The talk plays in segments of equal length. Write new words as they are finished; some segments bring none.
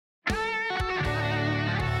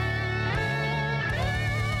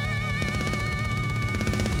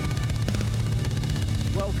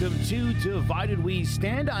welcome to Divided We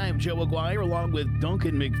Stand. I am Joe Aguirre along with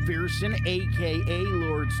Duncan McPherson, a.k.a.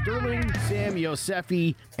 Lord Sterling, Sam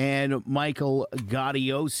Yosefi, and Michael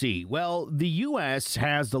Gaudiosi. Well, the U.S.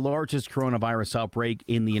 has the largest coronavirus outbreak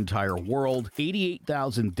in the entire world.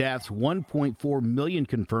 88,000 deaths, 1.4 million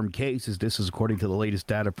confirmed cases. This is according to the latest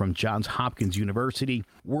data from Johns Hopkins University.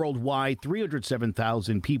 Worldwide,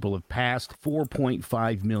 307,000 people have passed.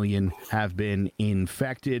 4.5 million have been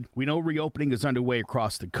infected. We know reopening is underway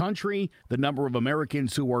across the country. The number of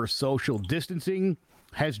Americans who are social distancing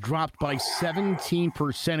has dropped by 17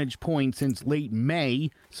 percentage points since late May,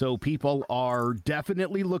 so people are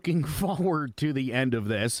definitely looking forward to the end of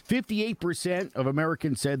this. 58% of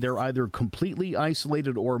Americans said they're either completely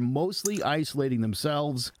isolated or mostly isolating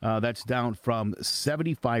themselves. That's down from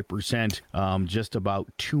 75% just about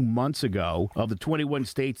 2 months ago. Of the 21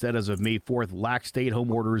 states that as of May 4th lacked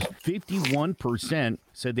stay-at-home orders, 51%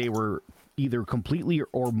 said they were either completely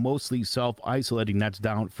or mostly self-isolating. That's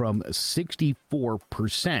down from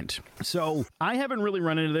 64%. So I haven't really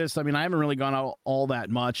run into this. I mean, I haven't really gone out all that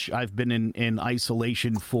much. I've been in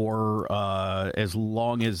isolation for as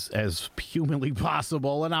long as humanly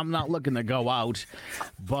possible, and I'm not looking to go out.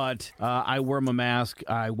 But I wear my mask.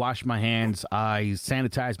 I wash my hands. I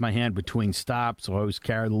sanitize my hand between stops. So I always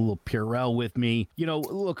carry the little Purell with me. You know,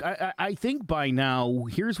 look, I think by now,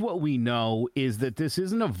 here's what we know is that this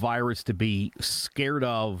isn't a virus to be scared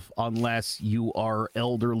of unless you are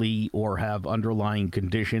elderly or have underlying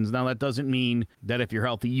conditions. Now, that doesn't mean that if you're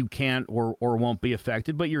healthy, you can't or won't be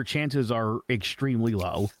affected, but your chances are extremely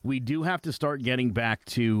low. We do have to start getting back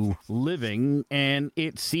to living, and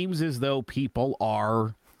it seems as though people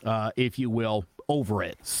are, if you will, over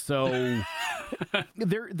it. So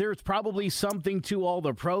there's probably something to all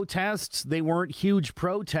the protests. They weren't huge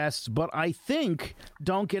protests, but I think,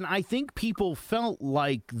 Duncan, people felt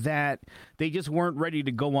like that they just weren't ready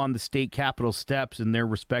to go on the state capitol steps in their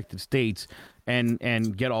respective states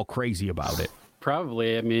and get all crazy about it.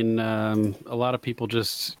 Probably. I mean, a lot of people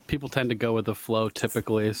tend to go with the flow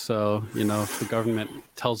typically. So, you know, if the government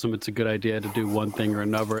tells them it's a good idea to do one thing or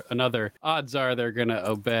another, odds are they're going to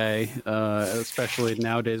obey, especially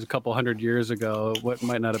nowadays. A couple hundred years ago, what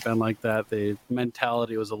might not have been like that. The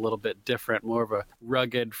mentality was a little bit different, more of a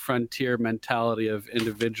rugged frontier mentality of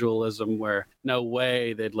individualism where no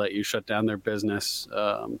way they'd let you shut down their business.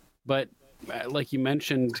 But like you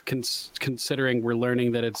mentioned, considering we're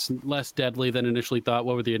learning that it's less deadly than initially thought.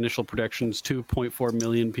 What were the initial predictions? 2.4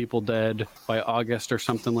 million people dead by August or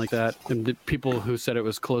something like that. And the people who said it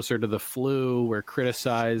was closer to the flu were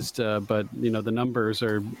criticized, but you know the numbers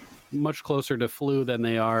are much closer to flu than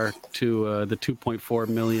they are to the 2.4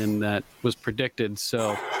 million that was predicted.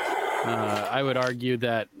 So I would argue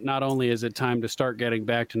that not only is it time to start getting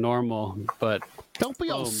back to normal, but don't be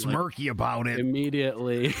all smirky about it.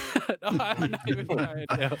 Immediately. No, I'm not even trying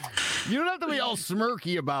to. You don't have to be all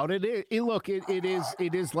smirky about it. It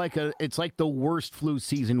is like the worst flu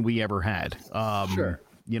season we ever had. Sure.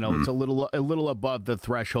 You know, it's a little above the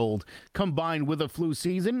threshold. Combined with a flu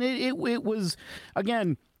season, it was,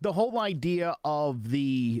 again, the whole idea of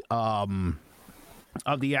the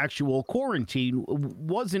actual quarantine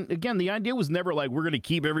wasn't, again, the idea was never like we're going to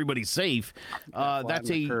keep everybody safe. That's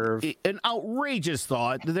an outrageous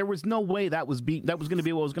thought. There was no way that was going to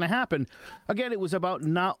be what was going to happen. Again, it was about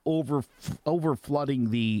not over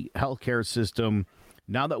flooding the healthcare system.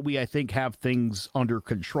 Now that we, I think, have things under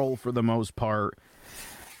control for the most part,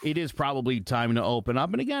 it is probably time to open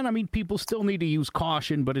up. And again, I mean, people still need to use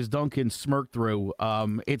caution, but as Duncan smirked through,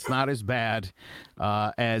 it's not as bad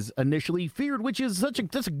as initially feared, which is that's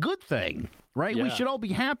a good thing, right? Yeah. We should all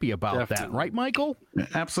be happy about that, right, Michael?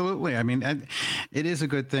 Absolutely. I mean, it is a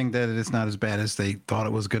good thing that it is not as bad as they thought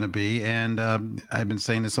it was going to be. And I've been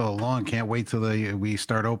saying this all along. Can't wait till we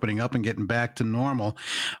start opening up and getting back to normal.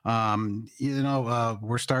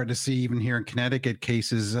 We're starting to see, even here in Connecticut,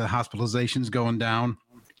 cases, hospitalizations going down.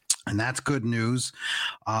 And that's good news.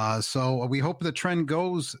 So we hope the trend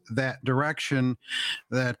goes that direction,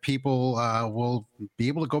 that people will be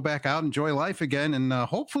able to go back out, enjoy life again, and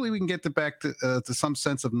hopefully we can get back to some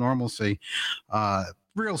sense of normalcy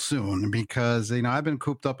real soon, because I've been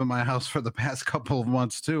cooped up in my house for the past couple of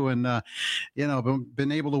months too, and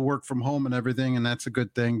been able to work from home and everything, and that's a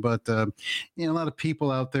good thing. But a lot of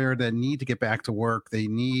people out there that need to get back to work, they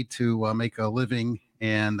need to make a living.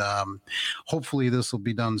 And hopefully this will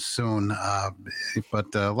be done soon.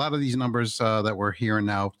 But a lot of these numbers that we're hearing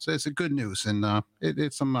now, it's a good news, and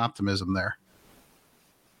it's some optimism there.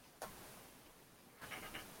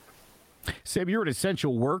 Sam, you're an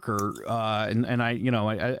essential worker, and I,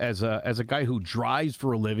 as a guy who drives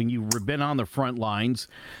for a living, you've been on the front lines.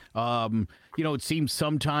 It seems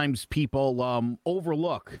sometimes people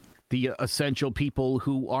overlook the essential people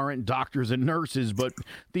who aren't doctors and nurses, but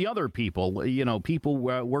the other people, people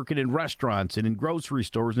working in restaurants and in grocery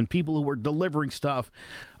stores and people who are delivering stuff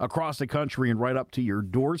across the country and right up to your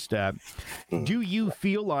doorstep. Do you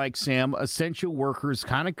feel like, Sam, essential workers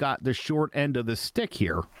kind of got the short end of the stick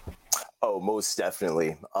here? Oh, most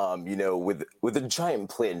definitely. With a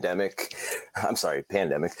giant pandemic. I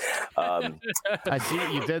see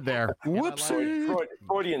what you did there. Whoopsie.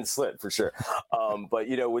 Freudian slip for sure. But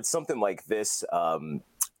with something like this,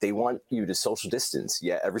 they want you to social distance.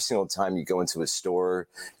 Yeah, every single time you go into a store,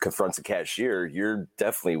 confront a cashier, you're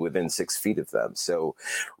definitely within 6 feet of them. So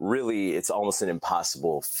really, it's almost an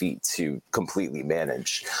impossible feat to completely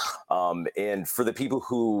manage. And for the people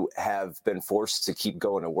who have been forced to keep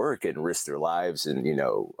going to work and risk their lives and,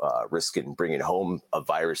 risking bringing home a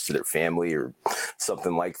virus to their family or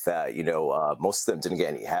something like that, most of them didn't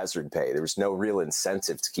get any hazard pay. There was no real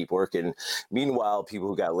incentive to keep working. Meanwhile, people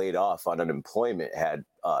who got laid off on unemployment had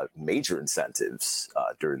major incentives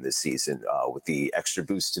during this season with the extra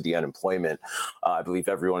boost to the unemployment. I believe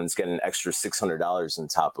everyone's getting an extra $600 on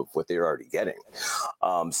top of what they're already getting.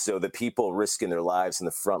 So the people risking their lives in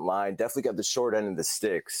the front line definitely got the short end of the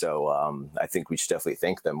stick. So I think we should definitely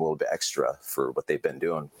thank them a little bit extra for what they've been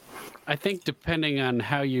doing. I think depending on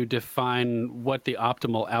how you define what the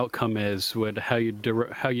optimal outcome is, would how you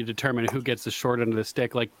determine who gets the short end of the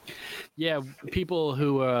stick. Like, yeah, people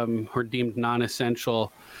who are deemed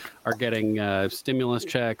non-essential are getting stimulus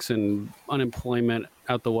checks and unemployment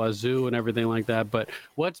out the wazoo and everything like that. But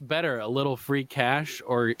what's better, a little free cash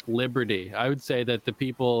or liberty? I would say that the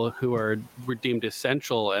people who were deemed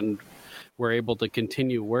essential and were able to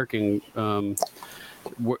continue working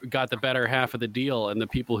got the better half of the deal, and the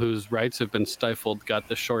people whose rights have been stifled got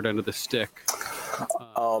the short end of the stick.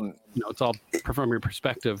 It's all from your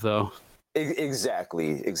perspective, though.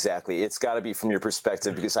 Exactly. It's got to be from your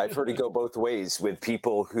perspective, because I've heard it go both ways with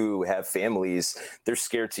people who have families. They're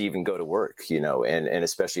scared to even go to work, and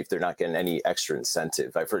especially if they're not getting any extra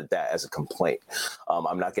incentive. I've heard that as a complaint.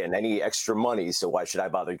 I'm not getting any extra money, so why should I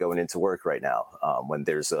bother going into work right now when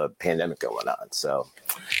there's a pandemic going on? So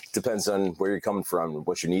it depends on where you're coming from and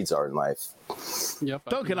what your needs are in life. Yep.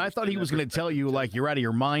 Duncan, I thought he was going to tell you like you're out of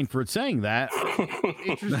your mind for saying that.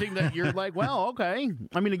 Interesting that you're like, well, okay.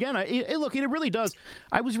 I mean, again, look, it really does.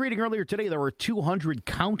 I was reading earlier today there were 200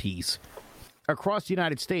 counties across the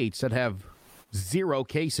United States that have 0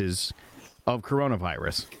 cases of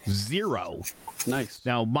coronavirus. 0. Nice.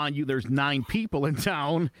 Now, mind you, there's 9 people in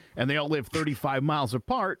town, and they all live 35 miles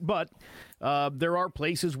apart, but there are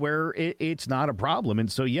places where it's not a problem.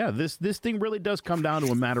 And so, yeah, this thing really does come down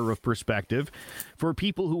to a matter of perspective. For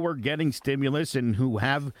people who are getting stimulus and who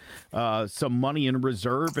have some money in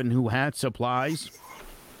reserve and who had supplies,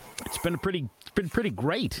 it's been pretty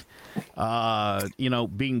great,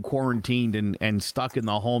 being quarantined and stuck in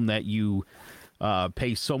the home that you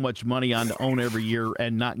pay so much money on to own every year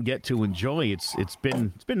and not get to enjoy. It's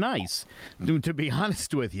been nice, to be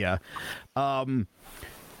honest with you.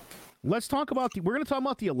 Let's talk about we're going to talk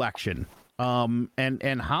about the election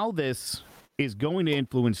and how this is going to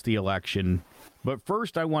influence the election. But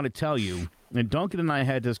first, I want to tell you, and Duncan and I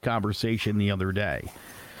had this conversation the other day.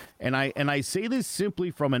 And I say this simply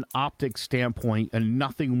from an optics standpoint and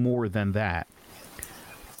nothing more than that.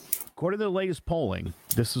 According to the latest polling,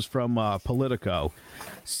 this is from Politico,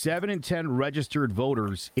 7 in 10 registered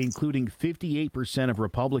voters, including 58% of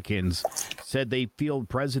Republicans, said they feel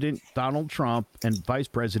President Donald Trump and Vice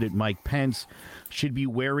President Mike Pence should be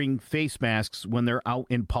wearing face masks when they're out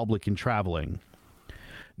in public and traveling.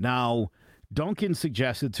 Now, Duncan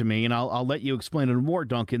suggested to me, and I'll let you explain it more,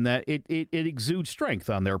 Duncan, that it exudes strength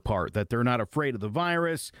on their part, that they're not afraid of the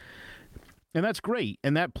virus. And that's great.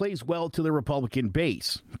 And that plays well to the Republican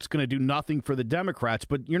base. It's going to do nothing for the Democrats,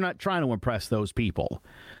 but you're not trying to impress those people.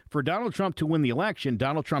 For Donald Trump to win the election,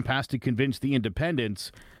 Donald Trump has to convince the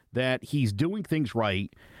independents that he's doing things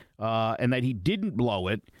right and that he didn't blow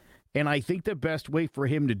it. And I think the best way for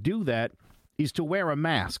him to do that is to wear a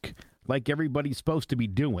mask like everybody's supposed to be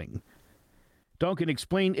doing. Duncan,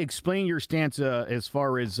 explain your stance as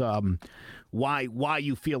far as why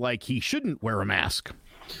you feel like he shouldn't wear a mask.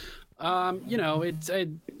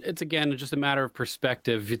 It's again just a matter of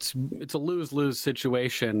perspective. It's a lose-lose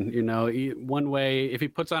situation. One way, if he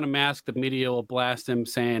puts on a mask, the media will blast him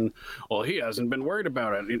saying, "Well, he hasn't been worried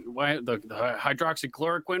about it. Why the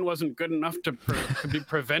hydroxychloroquine wasn't good enough to be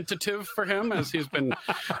preventative for him, as he's been,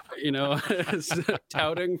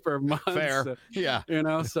 touting for months." Fair, yeah.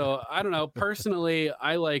 So I don't know. Personally,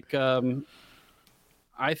 I like.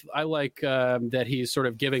 I like that he's sort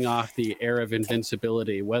of giving off the air of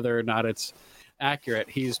invincibility. Whether or not it's accurate,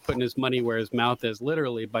 he's putting his money where his mouth is,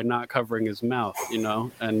 literally, by not covering his mouth,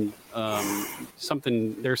 and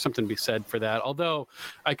there's something to be said for that. Although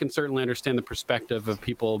I can certainly understand the perspective of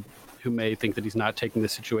people who may think that he's not taking the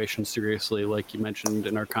situation seriously, like you mentioned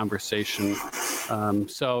in our conversation.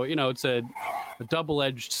 So it's a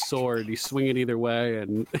double-edged sword. You swing it either way,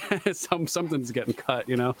 and something's getting cut.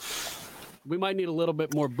 We might need a little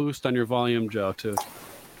bit more boost on your volume, Joe, too.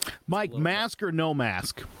 Mike, mask or no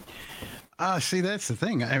mask? See, that's the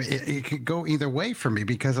thing. I mean, it could go either way for me,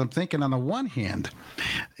 because I'm thinking, on the one hand,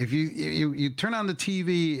 if you turn on the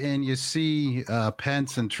TV and you see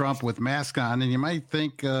Pence and Trump with masks on, and you might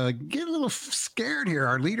think, get a little scared here.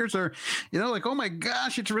 Our leaders are, like, oh my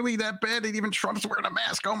gosh, it's really that bad that even Trump's wearing a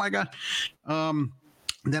mask. Oh my God.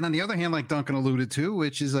 Then on the other hand, like Duncan alluded to,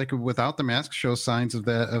 which is like without the mask, shows signs of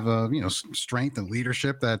strength and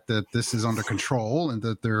leadership, that this is under control, and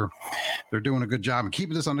that they're doing a good job of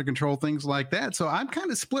keeping this under control, things like that. So I'm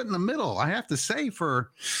kind of split in the middle, I have to say,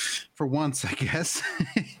 for once, I guess.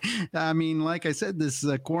 I mean, like I said, this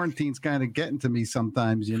quarantine's kind of getting to me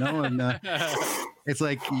sometimes, and it's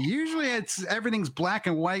like, usually everything's black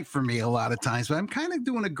and white for me a lot of times, but I'm kind of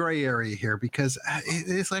doing a gray area here, because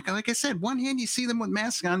it's like I said, one hand you see them with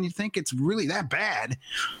masks on, you think it's really that bad.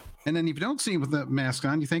 And then if you don't see him with the mask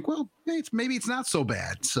on, you think, well, maybe it's not so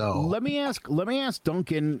bad. So let me ask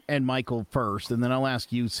Duncan and Michael first, and then I'll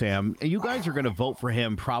ask you, Sam. You guys are going to vote for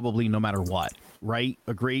him probably no matter what, right?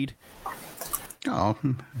 Agreed? Oh,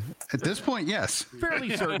 at this point, yes.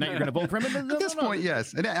 Fairly certain that you're going to vote for him. At this point,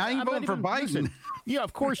 yes. And I ain't voting for Biden. Listen, yeah,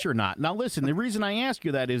 of course you're not. Now, listen, the reason I ask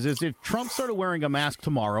you that is if Trump started wearing a mask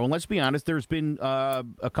tomorrow, and let's be honest, there's been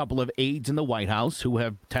a couple of aides in the White House who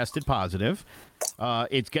have tested positive.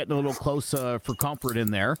 It's getting a little close for comfort in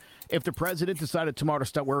there. If the president decided tomorrow to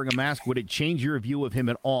start wearing a mask, would it change your view of him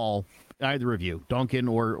at all? Either of you, Duncan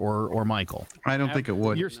or Michael? I don't think it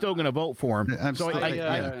would. You're still going to vote for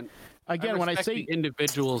him. Again, when I say the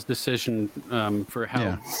individual's decision for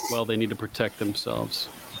how well they need to protect themselves.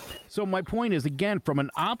 So my point is, again, from an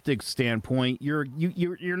optics standpoint, you're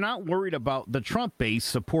not worried about the Trump base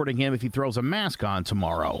supporting him if he throws a mask on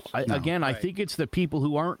tomorrow. I think it's the people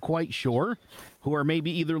who aren't quite sure, who are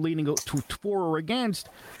maybe either leaning for or against,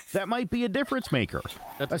 that might be a difference maker.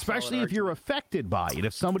 Especially if you're affected by it.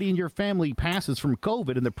 If somebody in your family passes from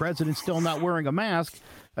COVID and the president's still not wearing a mask,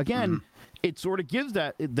 again, it sort of gives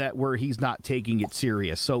that where he's not taking it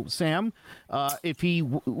serious. So, Sam,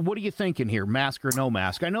 what are you thinking here, mask or no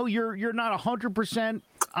mask? I know you're not 100%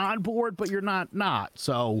 on board, but you're not.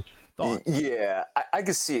 So, thoughts? Yeah, I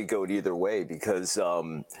could see it going either way, because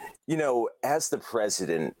as the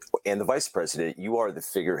president and the vice president, you are the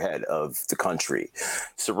figurehead of the country.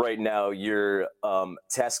 So right now, your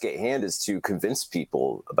task at hand is to convince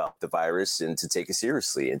people about the virus and to take it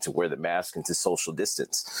seriously and to wear the mask and to social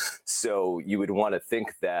distance. So you would want to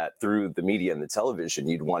think that through the media and the television,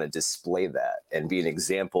 you'd want to display that and be an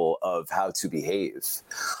example of how to behave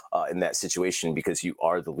in that situation, because you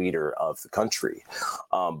are the leader of the country.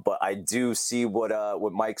 But I do see what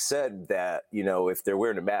Mike said, that, if they're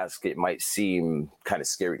wearing a mask, it might seem kind of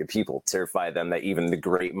scary to people, terrify them that even the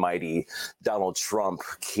great mighty Donald Trump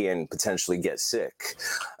can potentially get sick.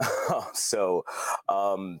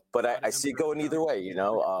 But I see it going either way.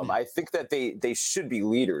 I think that they should be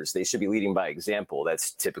leaders. They should be leading by example.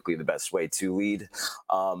 That's typically the best way to lead.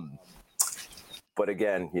 But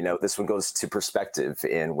again, this one goes to perspective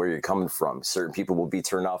and where you're coming from. Certain people will be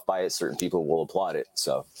turned off by it. Certain people will applaud it.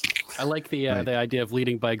 So I like the idea of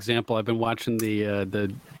leading by example. I've been watching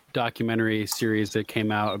the documentary series that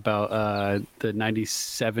came out about the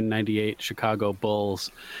 97-98 Chicago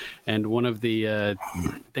Bulls. And one of the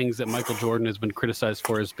things that Michael Jordan has been criticized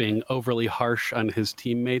for is being overly harsh on his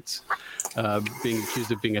teammates, being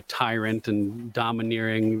accused of being a tyrant and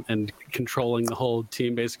domineering and controlling the whole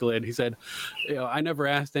team, basically. And he said, I never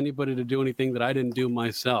asked anybody to do anything that I didn't do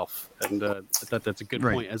myself. And I thought that's a good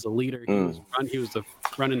point. As a leader, he was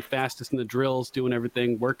running fastest in the drills, doing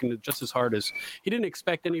everything, working just as hard as he didn't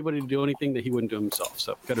expect anybody to do anything that he wouldn't do himself.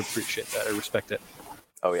 So got to appreciate that. I respect it.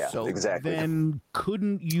 Oh, yeah, So exactly. then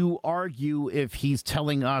couldn't you argue if he's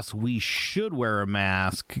telling us we should wear a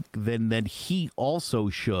mask, then that he also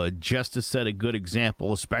should, just to set a good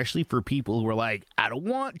example, especially for people who are like, I don't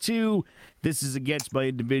want to. This is against my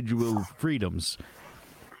individual freedoms.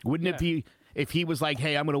 Wouldn't it be if he was like,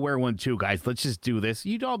 hey, I'm going to wear one too, guys. Let's just do this.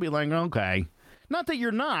 You'd all be like, okay. Not that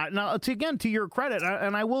you're not. Now, to your credit,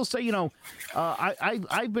 and I will say,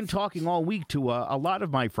 I've been talking all week to a lot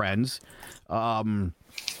of my friends.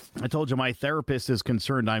 I told you my therapist is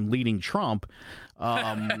concerned I'm leading Trump.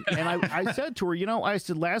 And I said to her, I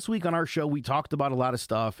said last week on our show, we talked about a lot of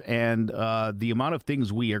stuff, and the amount of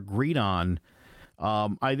things we agreed on,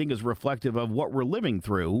 I think is reflective of what we're living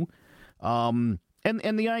through.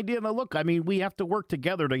 And the idea that, look, I mean, we have to work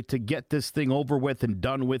together to get this thing over with and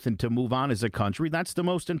done with and to move on as a country. That's the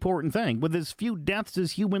most important thing, with as few deaths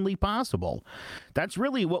as humanly possible. That's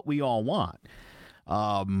really what we all want.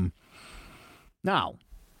 Now,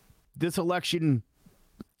 this election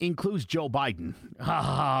includes Joe Biden,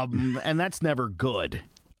 and that's never good.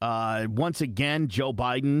 Once again, Joe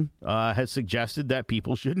Biden has suggested that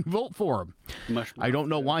people shouldn't vote for him. I don't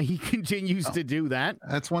know why he continues to do that.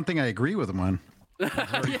 That's one thing I agree with him on.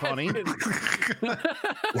 Very funny.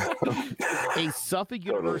 A Suffolk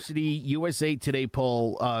University USA Today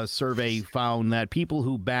poll survey found that people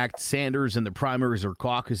who backed Sanders in the primaries or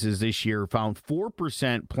caucuses this year found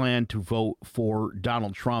 4% plan to vote for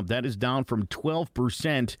Donald Trump. That is down from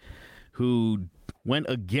 12% who went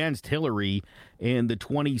against Hillary in the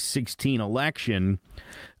 2016 election.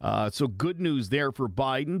 So good news there for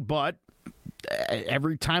Biden, but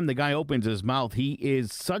every time the guy opens his mouth, he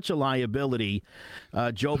is such a liability.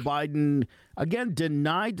 Joe Biden, again,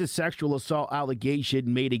 denied the sexual assault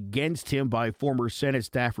allegation made against him by former Senate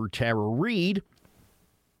staffer Tara Reid.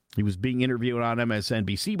 He was being interviewed on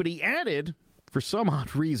MSNBC, but he added, for some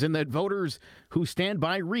odd reason, that voters who stand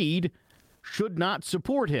by Reid should not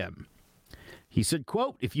support him. He said,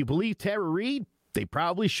 quote, if you believe Tara Reid, they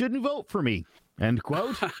probably shouldn't vote for me. End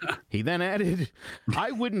quote. He then added,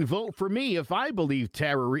 I wouldn't vote for me if I believed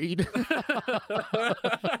Tara Reid.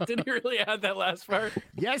 Did he really add that last part?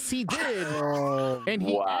 Yes, he did. And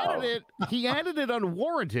he added it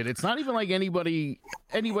unwarranted. It's not even like anybody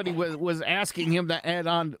was asking him to add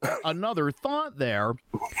on another thought there.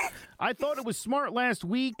 I thought it was smart last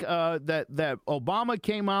week that Obama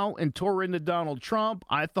came out and tore into Donald Trump.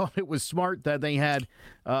 I thought it was smart that they had,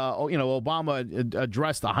 Obama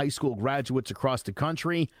addressed the high school graduates across the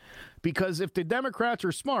country. Because if the Democrats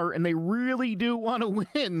are smart and they really do want to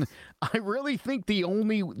win, I really think the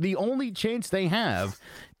only chance they have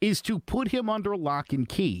is to put him under lock and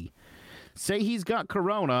key. Say he's got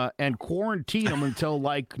corona and quarantine him until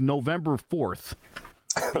like November 4th.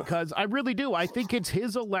 Because I really do. I think it's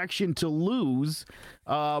his election to lose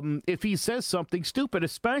if he says something stupid,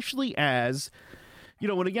 especially as,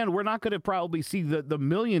 and again, we're not going to probably see the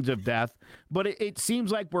millions of deaths, but it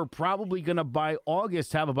seems like we're probably going to, by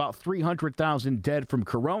August, have about 300,000 dead from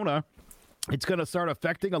corona. It's going to start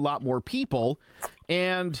affecting a lot more people,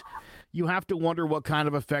 and you have to wonder what kind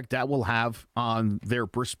of effect that will have on their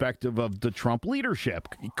perspective of the Trump leadership.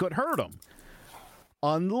 It could hurt them.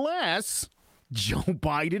 Unless Joe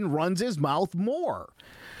Biden runs his mouth more.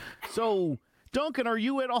 So, Duncan, are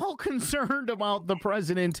you at all concerned about the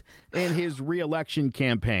president and his reelection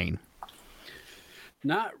campaign?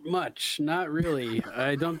 Not much, not really.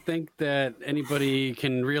 I don't think that anybody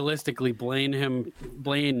can realistically blame him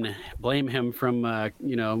from,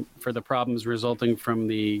 for the problems resulting from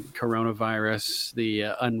the coronavirus, the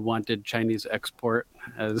unwanted Chinese export,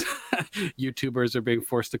 as YouTubers are being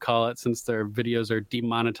forced to call it, since their videos are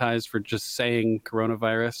demonetized for just saying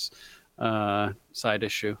coronavirus. Side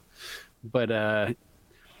issue. But who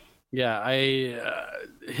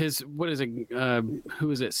is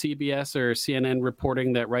it, CBS or CNN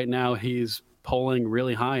reporting that right now he's polling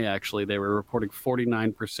really high, actually. They were reporting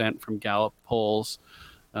 49% from Gallup polls.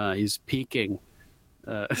 He's peaking.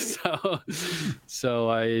 I'm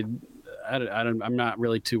not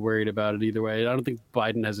really too worried about it either way. I don't think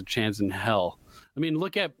Biden has a chance in hell. I mean,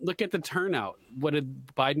 look at the turnout. What did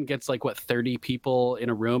Biden gets 30 people in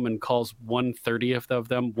a room and calls 1/30th of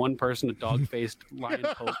them one person a dog-faced lion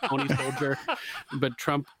pony soldier, but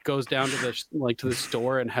Trump goes down to the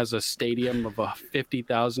store and has a stadium of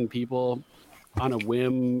 50,000 people on a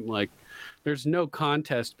whim. There's no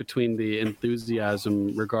contest between the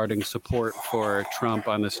enthusiasm regarding support for Trump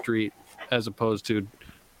on the street as opposed to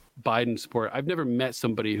Biden support. I've never met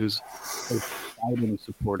somebody who's a Biden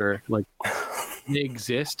supporter. They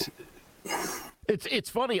exist. It's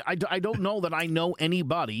funny. I don't know that I know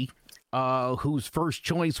anybody whose first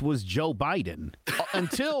choice was Joe Biden.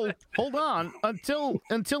 until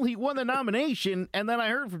he won the nomination, and then I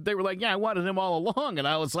heard they were like, "Yeah, I wanted him all along," and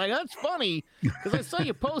I was like, "That's funny," because I saw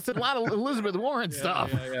you posted a lot of Elizabeth Warren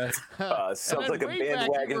stuff. Sounds like a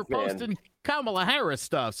bandwagon fan. Posting Kamala Harris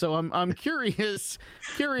stuff. So I'm curious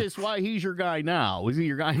why he's your guy now. Is he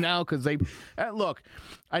your guy now? Because they look,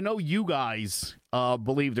 I know you guys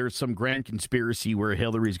believe there's some grand conspiracy where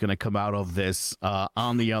Hillary's going to come out of this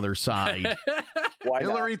on the other side.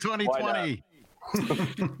 Hillary 2020.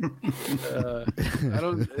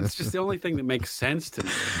 It's just the only thing that makes sense to me.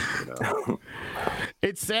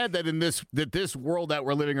 It's sad that in this world that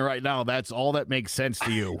we're living in right now, that's all that makes sense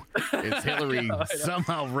to you. It's Hillary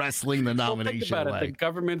somehow wrestling the nomination. Think about it. The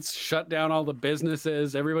government's shut down all the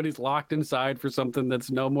businesses. Everybody's locked inside for something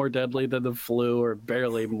that's no more deadly than the flu, or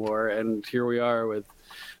barely more. And here we are with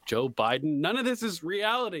Joe Biden. None of this is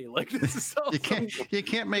reality. Like, this is so you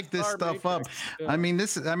can't make this stuff up. Yeah. I mean,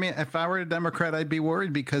 if I were a Democrat, I'd be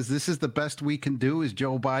worried, because this is the best we can do is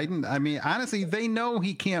Joe Biden. I mean, honestly, they know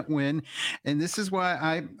he can't win, and this is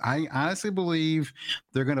why I honestly believe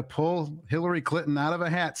they're going to pull Hillary Clinton out of a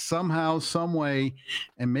hat somehow, some way,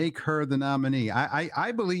 and make her the nominee.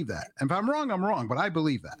 I believe that. And if I'm wrong, I'm wrong, but I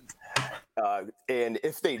believe that. And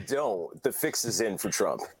if they don't, the fix is in for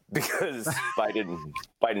Trump, because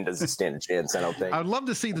Biden doesn't stand a chance, I don't think. I'd love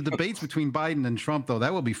to see the debates between Biden and Trump, though.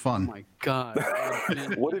 That would be fun. Oh my God.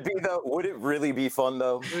 Would it be though? Would it really be fun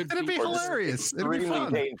though? It'd be hilarious. It'd be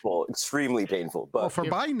fun. Extremely painful. But for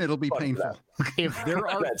Biden, it'll be painful. If there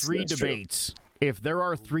are if there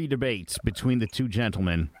are three debates between the two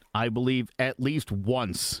gentlemen, I believe at least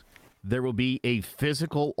once there will be a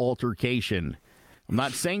physical altercation. I'm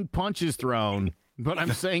not saying punches thrown, but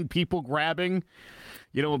I'm saying people grabbing.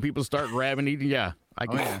 You know, when people start grabbing,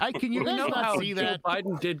 I can you guys not see that?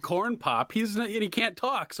 Biden did corn pop. He can't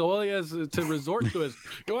talk, so all he has to resort to is,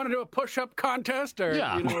 you want to do a push-up contest, or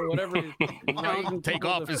whatever. Take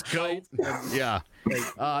off his coat.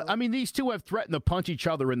 I mean, these two have threatened to punch each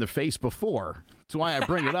other in the face before. That's why I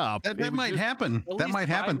bring it up. That might happen. That might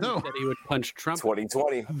happen, though. That he would punch Trump.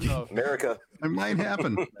 2020, America. It might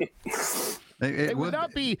happen. It would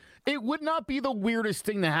not be the weirdest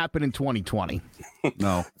thing to happen in 2020.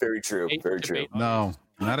 No. Very true. Very true. No,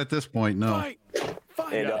 not at this point. No.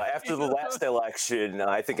 And after the last election,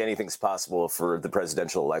 I think anything's possible for the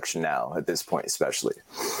presidential election now, at this point, especially.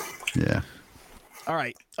 Yeah. All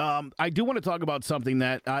right. I do want to talk about something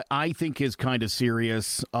that I think is kind of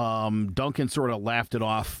serious. Duncan sort of laughed it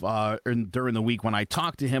off during the week when I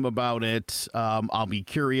talked to him about it. I'll be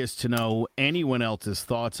curious to know anyone else's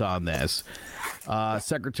thoughts on this.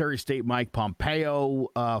 Secretary of State Mike Pompeo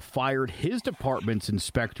fired his department's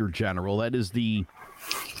inspector general. That is the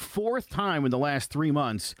fourth time in the last 3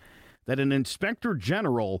 months that an inspector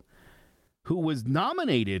general who was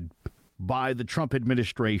nominated by the Trump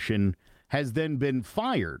administration has then been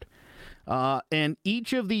fired. And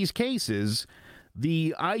each of these cases,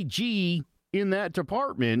 the IG in that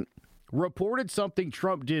department reported something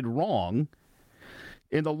Trump did wrong.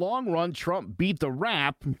 In the long run, Trump beat the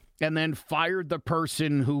rap and then fired the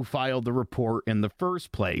person who filed the report in the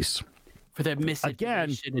first place. For their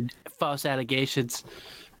misinformation and false allegations.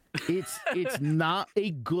 It's not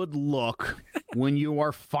a good look when you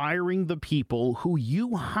are firing the people who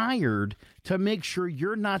you hired to make sure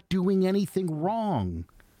you're not doing anything wrong.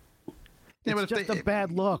 It's just a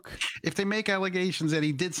bad look. If they make allegations that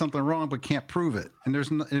he did something wrong but can't prove it, and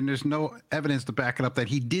there's no evidence to back it up that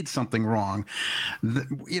he did something wrong,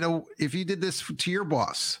 if you did this to your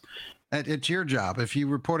boss at your job, if you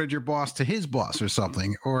reported your boss to his boss or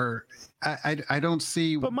something, or I don't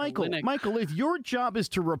see. But Michael, if your job is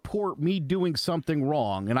to report me doing something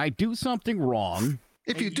wrong, and I do something wrong.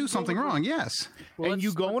 If you do something wrong, yes. Well, and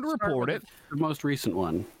you go and report it. The most recent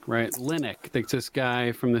one, right? Linick, this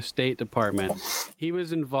guy from the State Department. He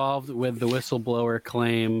was involved with the whistleblower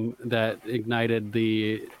claim that ignited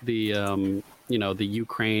the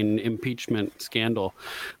Ukraine impeachment scandal.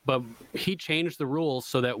 But he changed the rules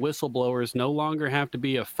so that whistleblowers no longer have to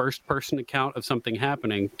be a first-person account of something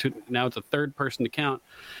happening. Now it's a third-person account.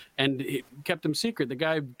 And it kept him secret. The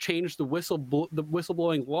guy changed the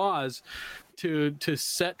whistleblowing laws to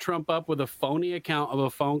set Trump up with a phony account of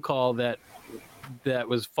a phone call that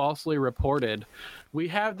was falsely reported. We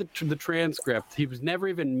have the transcript. He was never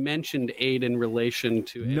even mentioned aid in relation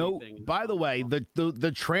to anything. No, by the way,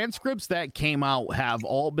 the transcripts that came out have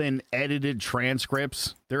all been edited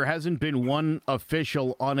transcripts. There hasn't been one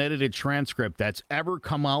official unedited transcript that's ever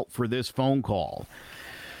come out for this phone call.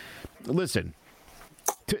 Listen,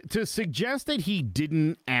 to suggest that he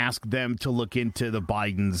didn't ask them to look into the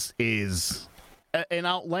Bidens is an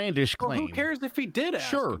outlandish Well, claim. who cares if he did ask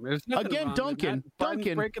Sure. him? There's nothing Again, wrong Duncan, with that. Biden's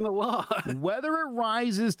Duncan, breaking the law. whether it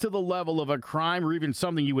rises to the level of a crime or even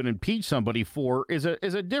something you would impeach somebody for is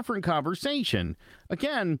a different conversation.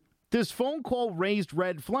 Again, this phone call raised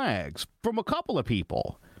red flags from a couple of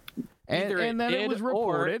people. And then it was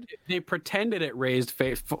reported. They pretended it raised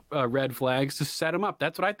red flags to set him up.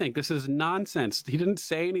 That's what I think. This is nonsense. He didn't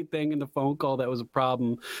say anything in the phone call that was a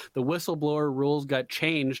problem. The whistleblower rules got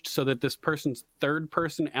changed so that this person's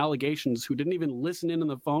third-person allegations, who didn't even listen in on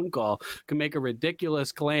the phone call, can make a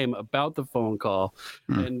ridiculous claim about the phone call.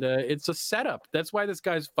 And it's a setup. That's why this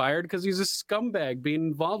guy's fired, because he's a scumbag being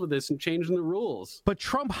involved with this and changing the rules. But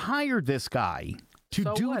Trump hired this guy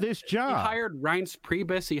to do this job. He hired Reince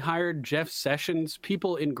Priebus. He hired Jeff Sessions.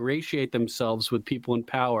 People ingratiate themselves with people in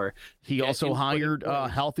power. He also hired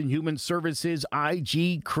Health and Human Services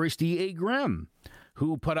IG Christy A. Grimm,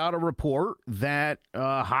 who put out a report that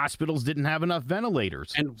hospitals didn't have enough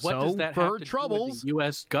ventilators. And what does that have to do with the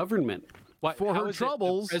U.S. government? For her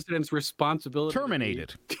troubles, the president's responsibility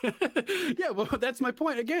terminated. Yeah, well, that's my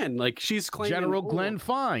point again. Like, she's claiming General Glenn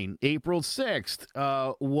Fine, April 6th,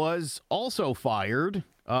 was also fired.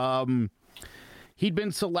 He'd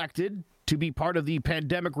been selected to be part of the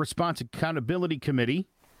Pandemic Response Accountability Committee,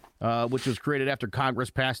 which was created after Congress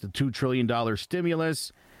passed the $2 trillion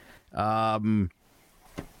stimulus. Fired.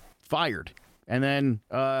 And then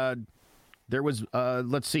there was,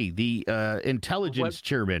 the intelligence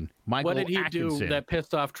chairman, Michael What did he Atkinson. do that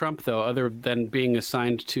pissed off Trump, though, other than being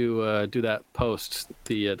assigned to do that post,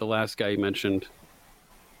 the last guy you mentioned?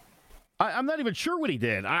 I'm not even sure what he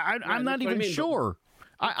did. I'm not even sure.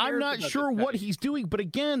 I'm not sure what he's doing. But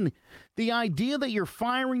again, the idea that you're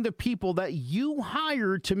firing the people that you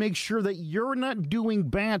hired to make sure that you're not doing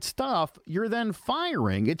bad stuff, you're then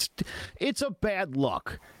firing. It's a bad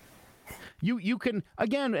look. You can,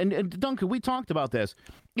 again, and Duncan, we talked about this.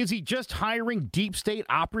 Is he just hiring deep state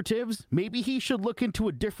operatives? Maybe he should look into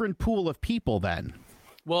a different pool of people then.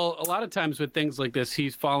 Well, a lot of times with things like this,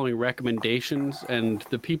 he's following recommendations, and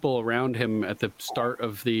the people around him at the start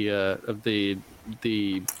of the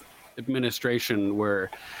administration were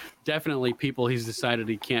definitely people he's decided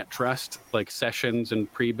he can't trust, like Sessions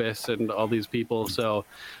and Priebus and all these people. So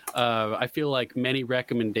I feel like many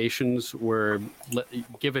recommendations were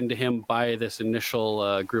given to him by this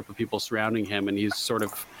initial group of people surrounding him, and he's sort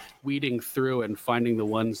of weeding through and finding the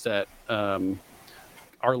ones that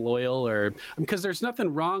are loyal, or because there's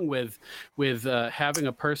nothing wrong with having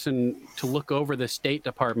a person to look over the State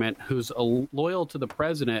Department who's loyal to the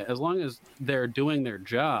president, as long as they're doing their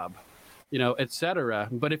job, et cetera.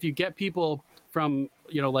 But if you get people from,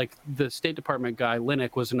 like the State Department guy,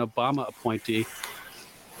 Linick was an Obama appointee,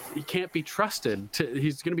 he can't be trusted.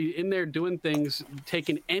 He's going to be in there doing things,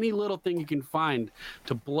 taking any little thing you can find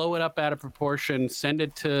to blow it up out of proportion, send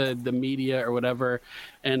it to the media or whatever,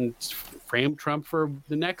 and frame Trump for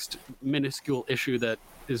the next minuscule issue that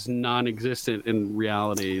is non-existent in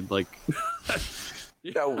reality. Like,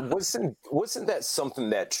 Now, wasn't that something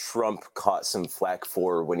that Trump caught some flack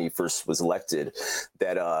for when he first was elected?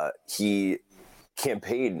 That he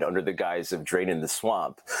campaigned under the guise of draining the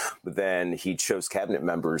swamp, but then he chose cabinet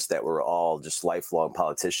members that were all just lifelong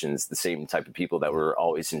politicians, the same type of people that were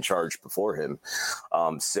always in charge before him.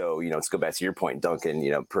 So, let's go back to your point,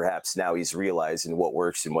 Duncan. Perhaps now he's realizing what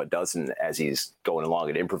works and what doesn't as he's going along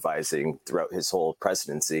and improvising throughout his whole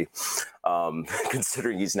presidency,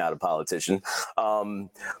 considering he's not a politician.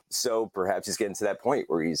 So perhaps he's getting to that point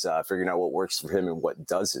where he's figuring out what works for him and what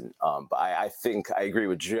doesn't. But I think I agree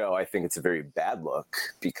with Joe. I think it's a very bad look,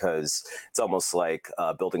 because it's almost like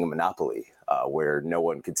building a monopoly where no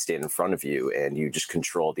one could stand in front of you and you just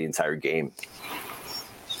control the entire game.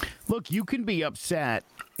 Look, you can be upset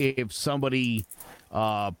if somebody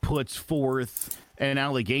puts forth an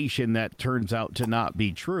allegation that turns out to not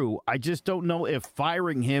be true. I just don't know if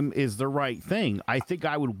firing him is the right thing. I think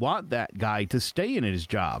I would want that guy to stay in his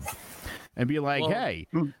job and be like, hey,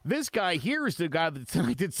 this guy here is the guy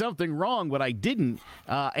that did something wrong, but I didn't,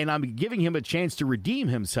 and I'm giving him a chance to redeem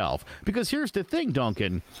himself. Because here's the thing,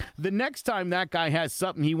 Duncan. The next time that guy has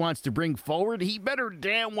something he wants to bring forward, he better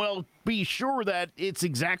damn well be sure that it's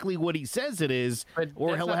exactly what he says it is,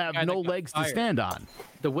 or he'll have no legs to stand on.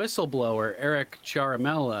 The whistleblower, Eric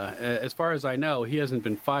Ciaramella, as far as I know, he hasn't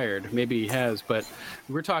been fired. Maybe he has, but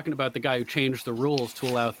we're talking about the guy who changed the rules to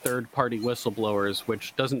allow third-party whistleblowers,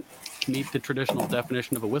 which doesn't meet the traditional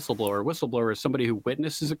definition of a whistleblower. A whistleblower is somebody who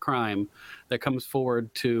witnesses a crime that comes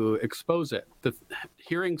forward to expose it.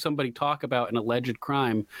 Hearing somebody talk about an alleged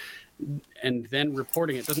crime and then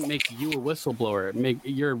reporting it doesn't make you a whistleblower.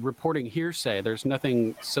 You're reporting hearsay. There's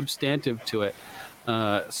nothing substantive to it.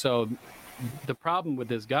 So the problem with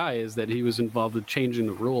this guy is that he was involved with changing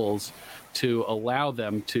the rules to allow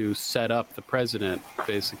them to set up the president,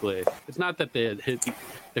 basically. It's not that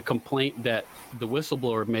the complaint that the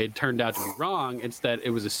whistleblower made turned out to be wrong. It's that it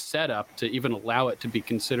was a setup to even allow it to be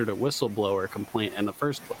considered a whistleblower complaint in the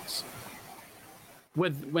first place.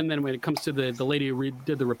 When it comes to the lady who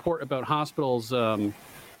did the report about hospitals,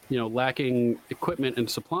 lacking equipment and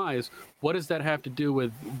supplies, what does that have to do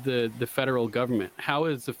with the federal government? How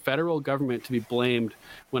is the federal government to be blamed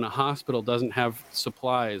when a hospital doesn't have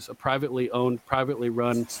supplies, a privately owned, privately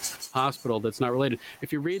run hospital that's not related?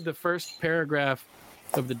 If you read the first paragraph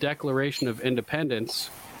of the Declaration of Independence,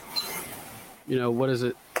 what is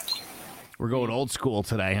it? We're going old school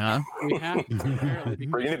today, huh? We have to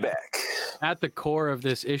bringing it back. At the core of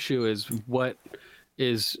this issue is what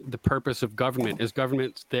is the purpose of government? Is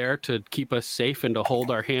government there to keep us safe and to hold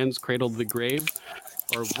our hands cradled to the grave?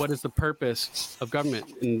 Or what is the purpose of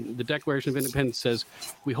government? And the Declaration of Independence says,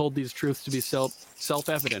 we hold these truths to be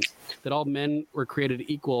self-evident, that all men were created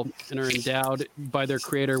equal and are endowed by their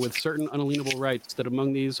Creator with certain unalienable rights, that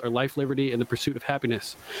among these are life, liberty, and the pursuit of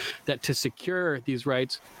happiness, that to secure these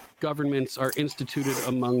rights, governments are instituted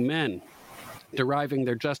among men, deriving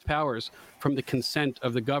their just powers from the consent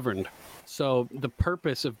of the governed. So the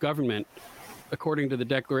purpose of government, according to the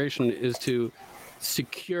Declaration, is to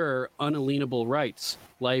secure unalienable rights,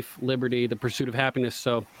 life, liberty, the pursuit of happiness.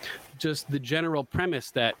 So just the general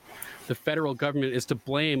premise that the federal government is to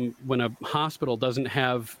blame when a hospital doesn't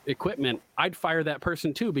have equipment, I'd fire that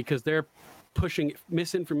person too, because they're pushing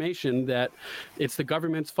misinformation that it's the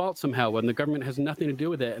government's fault somehow, when the government has nothing to do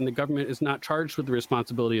with it, and the government is not charged with the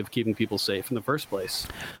responsibility of keeping people safe in the first place.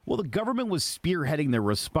 Well, the government was spearheading the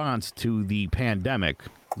response to the pandemic,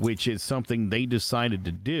 which is something they decided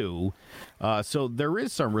to do. So there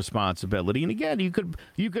is some responsibility. And again, you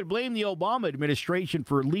could blame the Obama administration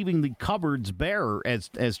for leaving the cupboards bare,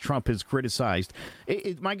 as Trump has criticized.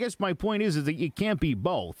 I guess my point is that you can't be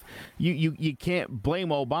both. You can't blame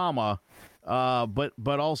Obama,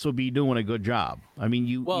 but also be doing a good job. I mean,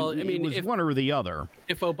 it was one or the other.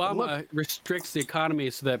 If Obama restricts the economy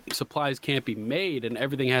so that supplies can't be made and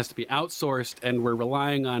everything has to be outsourced and we're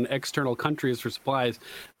relying on external countries for supplies,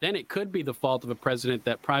 then it could be the fault of a president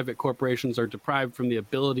that private corporations are deprived from the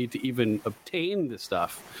ability to even obtain the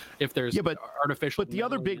stuff. If there's artificial. But the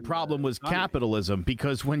other big problem was capitalism,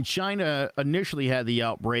 because when China initially had the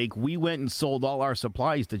outbreak, we went and sold all our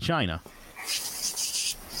supplies to China.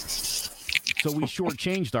 So we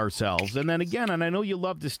shortchanged ourselves. And then again, and I know you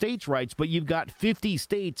love the states' rights, but you've got 50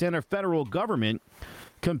 states and a federal government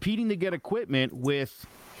competing to get equipment with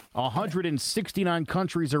 169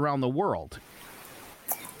 countries around the world.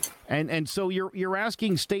 And so you're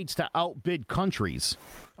asking states to outbid countries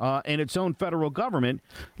and its own federal government.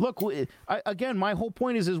 Look, again, my whole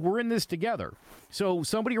point is we're in this together. So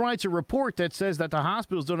somebody writes a report that says that the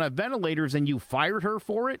hospitals don't have ventilators and you fired her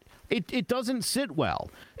for it. It doesn't sit well.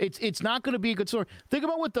 It's not going to be a good story. Think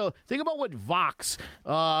about what Vox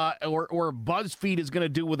or BuzzFeed is going to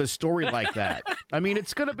do with a story like that. I mean,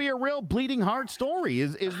 it's going to be a real bleeding heart story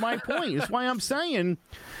is my point. It's why I'm saying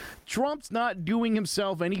Trump's not doing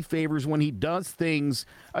himself any favors when he does things.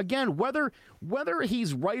 Again, whether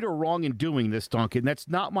he's right or wrong in doing this, Duncan, that's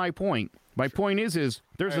not my point. My point is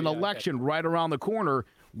there's an election right around the corner.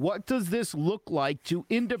 What does this look like to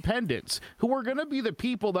independents, who are going to be the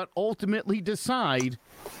people that ultimately decide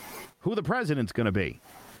who the president's going to be?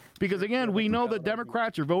 Because, again, we know the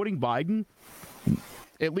Democrats are voting Biden,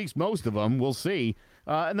 at least most of them, we'll see.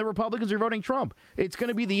 And the Republicans are voting Trump. It's going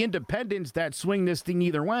to be the independents that swing this thing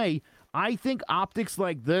either way. I think optics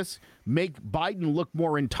like this make Biden look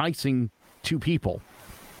more enticing to people.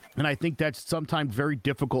 And I think that's sometimes very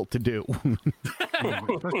difficult to do.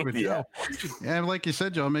 Yeah. And like you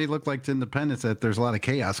said, Joe, it may look like to independents that there's a lot of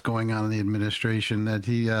chaos going on in the administration, that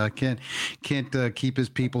he can't keep his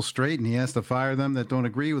people straight, and he has to fire them that don't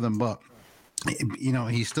agree with him. But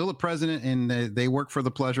he's still the president, and they work for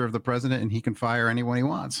the pleasure of the president, and he can fire anyone he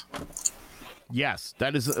wants. Yes,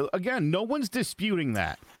 that is, again, no one's disputing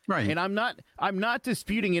that. Right. And I'm not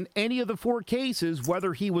disputing in any of the four cases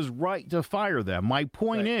whether he was right to fire them. My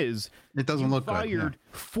point is, it doesn't look good. Fired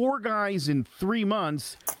four guys in 3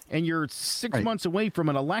 months, and you're 6 months away from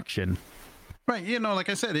an election. Right. Like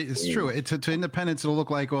I said, it's true. To independents, it'll look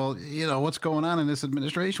like, well, what's going on in this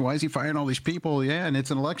administration? Why is he firing all these people? Yeah, and it's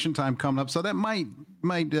an election time coming up. So that might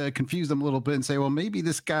confuse them a little bit and say, well, maybe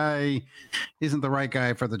this guy isn't the right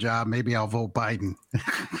guy for the job. Maybe I'll vote Biden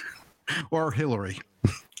or Hillary.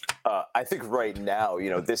 I think right now,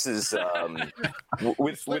 this is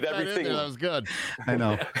with everything. That was good. I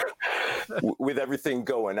know. with everything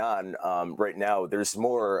going on right now, there's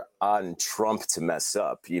more on Trump to mess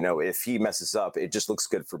up. You know, if he messes up, it just looks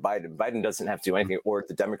good for Biden. Biden doesn't have to do anything, or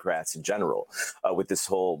the Democrats in general, with this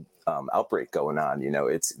whole outbreak going on. You know,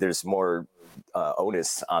 there's more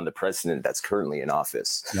onus on the president that's currently in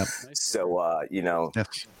office. Yep. So, you know.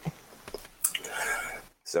 Yes.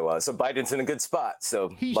 So Biden's in a good spot.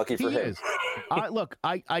 So lucky for him. Look,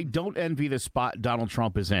 I don't envy the spot Donald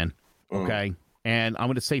Trump is in. Okay. And I'm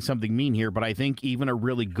going to say something mean here, but I think even a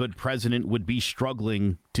really good president would be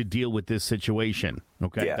struggling to deal with this situation.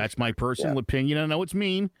 Okay. Yeah. That's my personal opinion. I know it's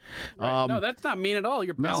mean. Right. No, that's not mean at all.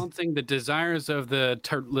 You're balancing the desires of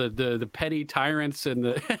the petty tyrants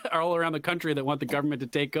and all around the country that want the government to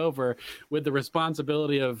take over with the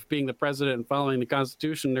responsibility of being the president and following the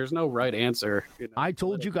Constitution. There's no right answer. You know? I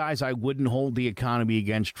told you guys I wouldn't hold the economy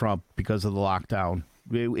against Trump because of the lockdown.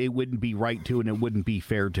 It wouldn't be right to, and it wouldn't be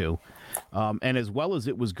fair to. And as well as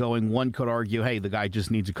it was going, one could argue, hey, the guy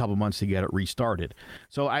just needs a couple months to get it restarted.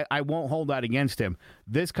 So I won't hold that against him.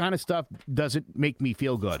 This kind of stuff doesn't make me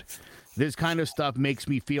feel good. This kind of stuff makes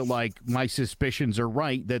me feel like my suspicions are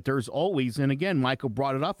right, that there's always, and again, Michael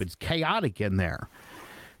brought it up, it's chaotic in there.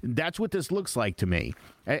 That's what this looks like to me.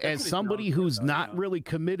 As somebody who's not really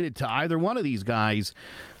committed to either one of these guys,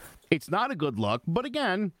 it's not a good look. But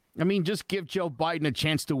again, I mean, just give Joe Biden a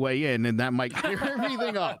chance to weigh in, and that might clear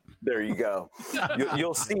everything up. There you go.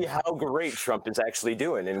 You'll see how great Trump is actually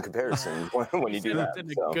doing in comparison when you do that.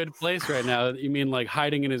 He's in a good place right now. You mean like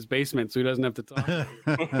hiding in his basement so he doesn't have to talk?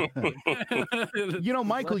 You know,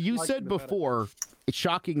 Michael, you said before, it's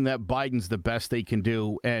shocking that Biden's the best they can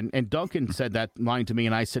do. And Duncan said that line to me,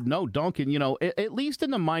 and I said, no, Duncan, you know, at least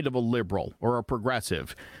in the mind of a liberal or a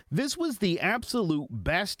progressive, this was the absolute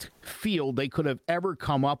best field they could have ever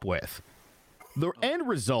come up with. The end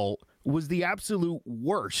result was the absolute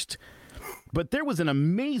worst. But there was an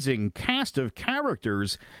amazing cast of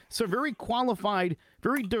characters, some very qualified,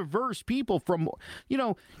 very diverse people from, you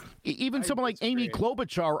know, even someone like Amy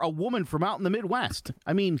Klobuchar, a woman from out in the Midwest.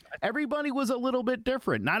 I mean, everybody was a little bit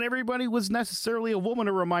different. Not everybody was necessarily a woman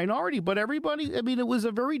or a minority, but everybody, I mean, it was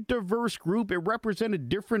a very diverse group. It represented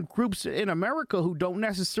different groups in America who don't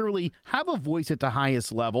necessarily have a voice at the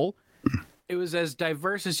highest level. It was as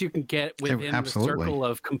diverse as you can get within the circle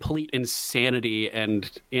of complete insanity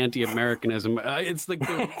and anti-Americanism. It's like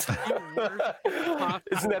the worst.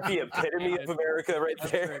 Isn't that the epitome of America right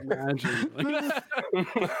there?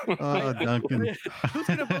 Oh, Duncan. Who's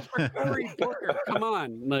going to vote for Cory Booker? Come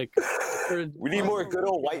on. Like, we need more good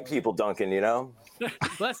old white people, Duncan, you know?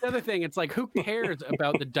 That's the other thing. It's like, who cares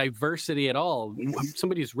about the diversity at all?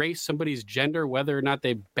 Somebody's race, somebody's gender, whether or not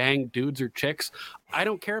they bang dudes or chicks. I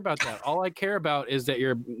don't care about that. All I care about is that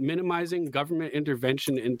you're minimizing government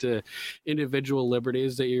intervention into individual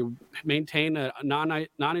liberties, that you maintain a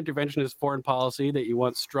non-interventionist foreign policy, that you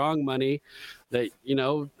want strong money, that, you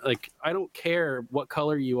know, like, I don't care what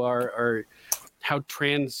color you are or how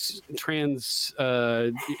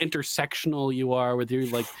intersectional you are with your,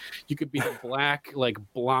 like, you could be black, like,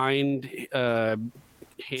 blind, cyborg,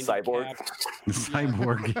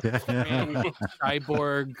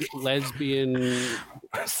 lesbian,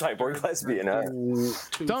 cyborg lesbian.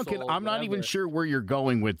 Duncan, I'm not even sure where you're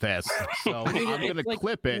going with this, so I'm going to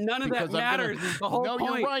clip it. None of that matters. The whole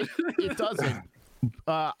point. You're right. It doesn't.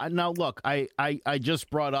 Now, look, I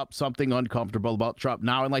just brought up something uncomfortable about Trump.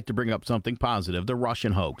 Now I'd like to bring up something positive, the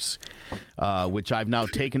Russian hoax, which I've now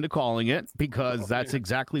taken to calling it because that's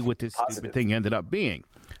exactly what this stupid thing ended up being.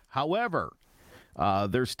 However,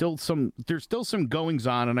 there's still some goings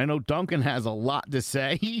on, and I know Duncan has a lot to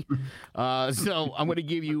say. So I'm going to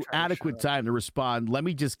give you adequate time to respond. Let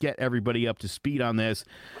me just get everybody up to speed on this.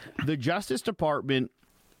 The Justice Department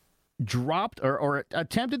dropped or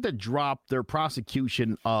attempted to drop their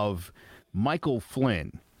prosecution of Michael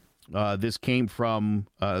Flynn. This came from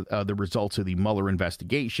the results of the Mueller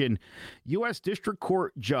investigation. U.S. District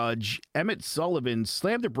Court Judge Emmett Sullivan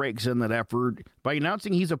slammed the brakes on that effort by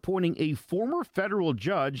announcing he's appointing a former federal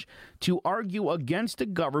judge to argue against the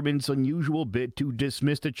government's unusual bid to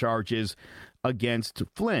dismiss the charges against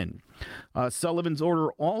Flynn. Sullivan's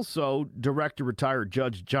order also directed retired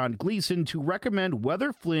Judge John Gleeson to recommend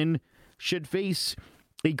whether Flynn should face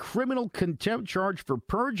a criminal contempt charge for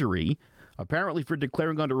perjury, apparently for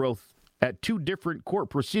declaring under oath at two different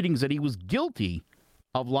court proceedings that he was guilty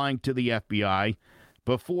of lying to the FBI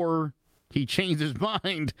before he changed his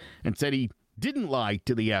mind and said he didn't lie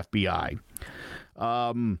to the FBI.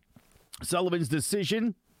 Sullivan's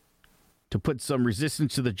decision to put some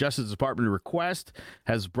resistance to the Justice Department request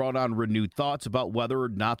has brought on renewed thoughts about whether or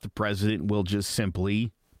not the president will just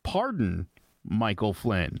simply pardon Michael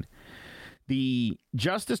Flynn. The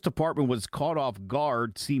Justice Department was caught off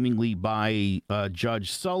guard, seemingly, by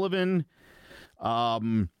Judge Sullivan.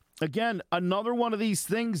 Again, another one of these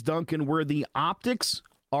things, Duncan, where the optics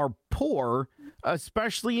are poor,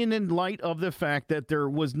 especially in light of the fact that there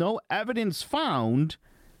was no evidence found.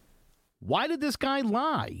 Why did this guy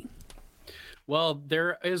lie? Well,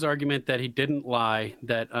 there is argument that he didn't lie,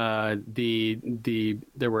 that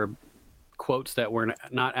there were quotes that were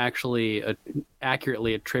not actually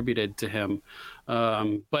accurately attributed to him.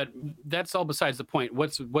 But that's all besides the point.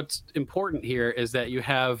 What's important here is that you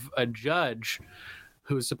have a judge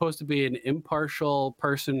who's supposed to be an impartial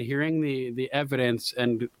person hearing the evidence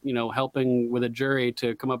and, helping with a jury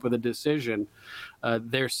to come up with a decision.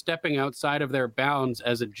 They're stepping outside of their bounds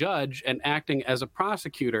as a judge and acting as a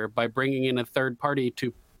prosecutor by bringing in a third party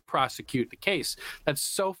to prosecute the case. That's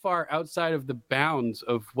so far outside of the bounds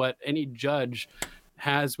of what any judge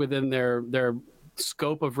has within their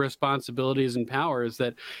scope of responsibilities and powers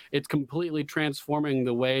that it's completely transforming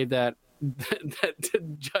the way that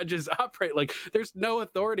judges operate. Like, there's no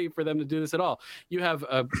authority for them to do this at all. You have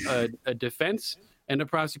a defense and a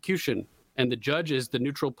prosecution, and the judge is the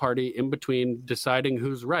neutral party in between, deciding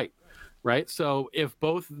who's right. So if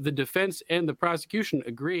both the defense and the prosecution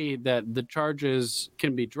agree that the charges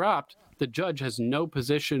can be dropped, the judge has no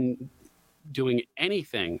position doing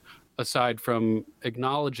anything aside from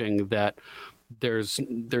acknowledging that there's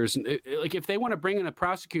like, if they want to bring in a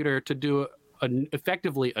prosecutor to do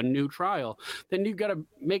effectively a new trial, then you got to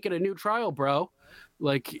make it a new trial, bro.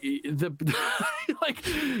 And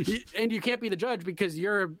you can't be the judge because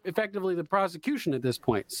you're effectively the prosecution at this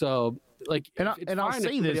point. So, I'll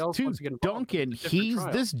say this too, Duncan.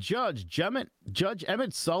 This judge, Judge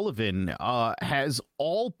Emmett Sullivan, has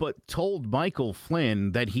all but told Michael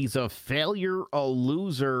Flynn that he's a failure, a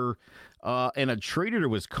loser, and a traitor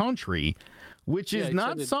to his country, which is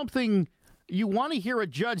not something you want to hear a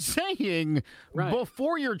judge saying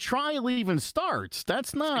before your trial even starts.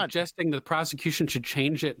 That's not suggesting the prosecution should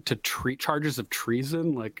change it to charges of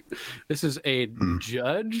treason. Like, this is a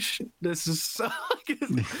judge. This is so,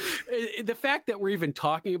 the fact that we're even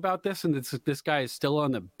talking about this and this guy is still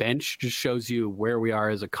on the bench just shows you where we are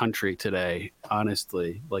as a country today.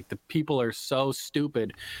 Honestly, like, the people are so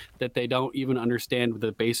stupid that they don't even understand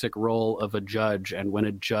the basic role of a judge and when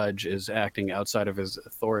a judge is acting outside of his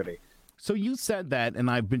authority. So you said that,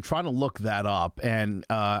 and I've been trying to look that up, and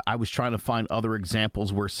I was trying to find other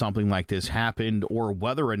examples where something like this happened, or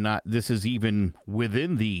whether or not this is even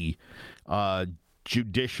within the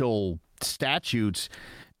judicial statutes.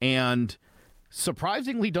 And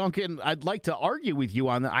surprisingly, Duncan, I'd like to argue with you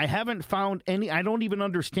on that. I haven't found any. I don't even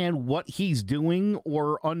understand what he's doing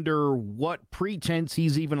or under what pretense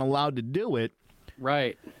he's even allowed to do it.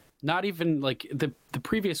 Right. Not even like the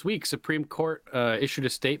previous week, Supreme Court issued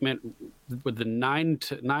a statement with the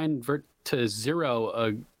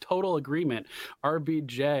 9-0 total agreement.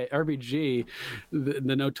 RBG,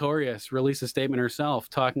 the notorious, released a statement herself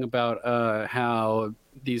talking about how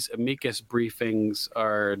these amicus briefings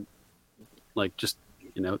are like just,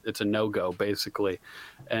 it's a no-go basically.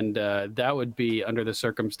 And that would be under the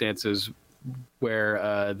circumstances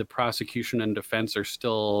where the prosecution and defense are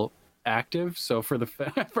still active. So for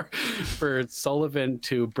for Sullivan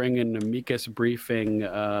to bring an amicus briefing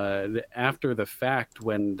after the fact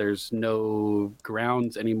when there's no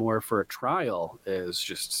grounds anymore for a trial is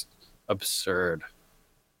just absurd.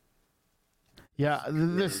 Yeah,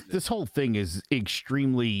 this whole thing is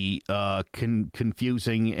extremely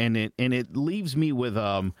confusing, and it leaves me with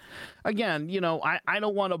again, I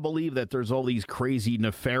don't want to believe that there's all these crazy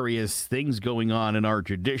nefarious things going on in our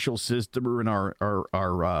judicial system or in our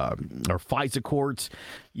FISA courts,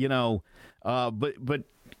 but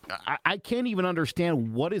I can't even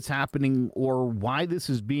understand what is happening or why this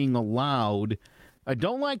is being allowed. I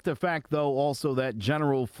don't like the fact, though, also that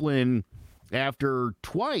General Flynn, after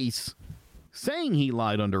twice saying he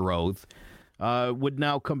lied under oath, would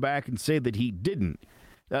now come back and say that he didn't.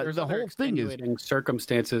 There's the whole thing is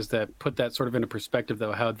circumstances that put that sort of into perspective,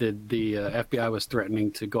 though, how the FBI was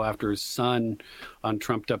threatening to go after his son on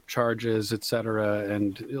trumped up charges, etc.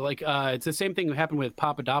 And it's the same thing that happened with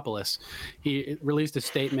Papadopoulos. He released a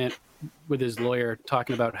statement with his lawyer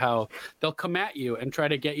talking about how they'll come at you and try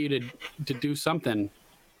to get you to do something,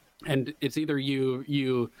 and it's either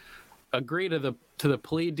you agree to the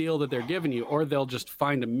plea deal that they're giving you, or they'll just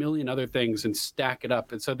find a million other things and stack it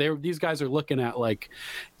up. And so these guys are looking at like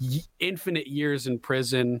infinite years in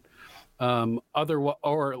prison,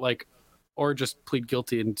 or just plead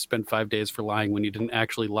guilty and spend 5 days for lying when you didn't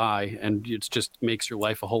actually lie, and it just makes your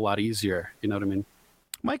life a whole lot easier. You know what I mean?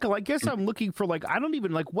 Michael, I guess I'm looking for I don't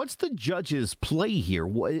even what's the judge's play here?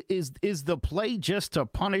 What is the play just to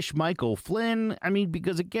punish Michael Flynn? I mean,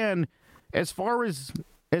 because again, as far as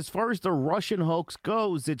the Russian hoax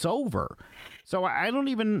goes, it's over. So I don't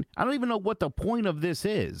even know what the point of this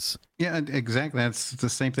is. Yeah, exactly. That's the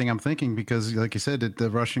same thing I'm thinking, because, like you said, the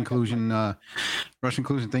Russian collusion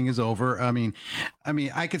thing is over. I mean,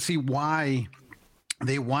 I could see why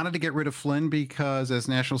they wanted to get rid of Flynn, because as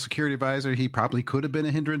National Security Advisor, he probably could have been a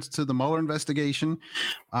hindrance to the Mueller investigation.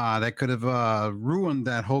 That could have ruined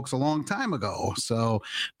that hoax a long time ago. So,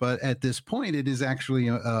 but at this point, it is actually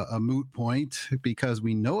a moot point, because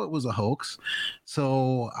we know it was a hoax.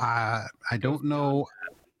 So I don't know.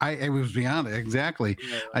 I was beyond it. Exactly.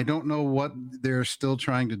 I don't know what they're still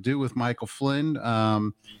trying to do with Michael Flynn.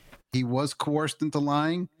 He was coerced into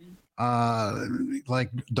lying. Like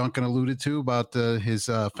Duncan alluded to about his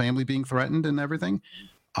family being threatened and everything.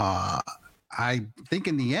 I think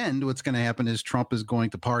in the end, what's going to happen is Trump is going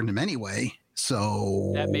to pardon him anyway.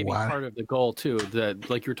 So that may be part of the goal too. That,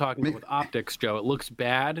 like you were talking about with optics, Joe, it looks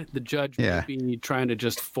bad. The judge may be trying to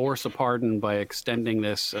just force a pardon by extending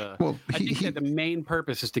this. I think that the main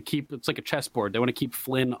purpose is to keep, it's like a chessboard. They want to keep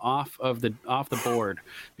Flynn off the board,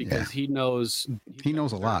 because he knows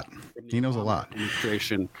a lot. He knows a lot.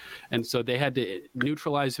 Administration, and so they had to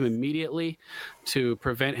neutralize him immediately to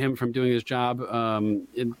prevent him from doing his job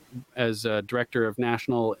as director of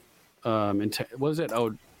national.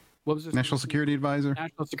 What was it? National Security Advisor.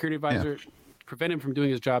 National Security Advisor. Yeah. Prevent him from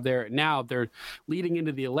doing his job there. Now they're leading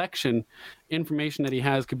into the election. Information that he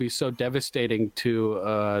has could be so devastating to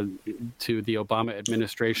the Obama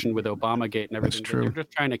administration with Obamagate and everything. That's true. They're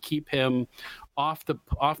just trying to keep him off the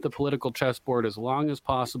political chessboard as long as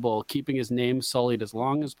possible, keeping his name sullied as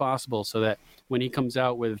long as possible, so that when he comes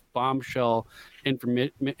out with bombshell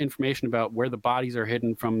information about where the bodies are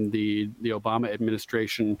hidden from the Obama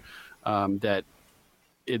administration, that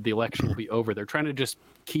the election will be over. They're trying to just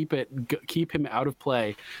keep him out of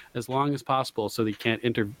play as long as possible, so they can't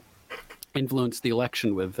influence the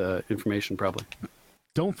election with information, probably.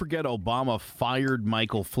 Don't forget, Obama fired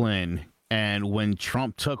Michael Flynn, and when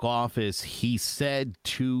Trump took office, he said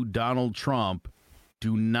to Donald Trump,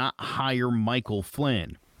 "Do not hire Michael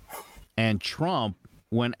Flynn." And Trump,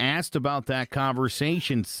 when asked about that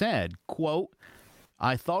conversation, said, quote,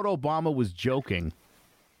 "I thought Obama was joking."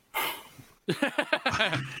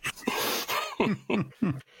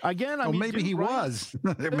 Again, I mean, maybe he was.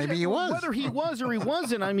 Maybe he was. Whether he was or he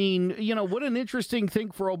wasn't, I mean, what an interesting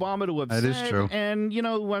thing for Obama to have said. That is true. And,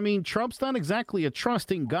 I mean, Trump's not exactly a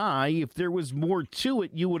trusting guy. If there was more to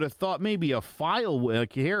it, you would have thought maybe a file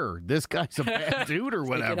here, this guy's a bad dude or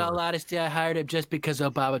whatever. In all honesty, I hired him just because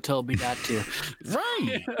Obama told me not to.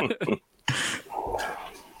 Right.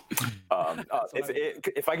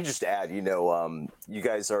 If I could just add, you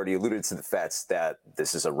guys already alluded to the fact that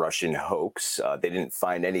this is a Russian hoax. They didn't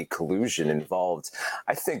find any collusion involved.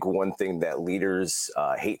 I think one thing that leaders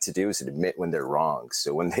hate to do is admit when they're wrong.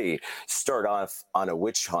 So when they start off on a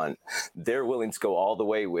witch hunt, they're willing to go all the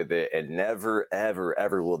way with it, and never, ever,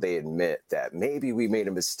 ever will they admit that maybe we made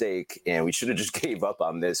a mistake and we should have just gave up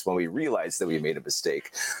on this when we realized that we made a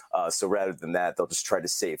mistake. So rather than that, they'll just try to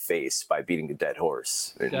save face by beating a dead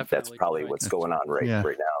horse. And that's probably what's going on right now.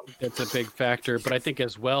 That's a big factor. But I think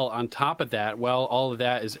as well, on top of that, while all of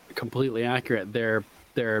that is completely accurate, they're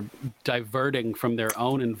diverting from their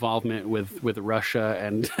own involvement with Russia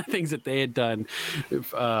and things that they had done,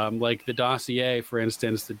 like the dossier, for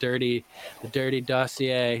instance, the dirty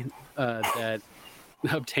dossier that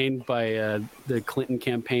obtained by the Clinton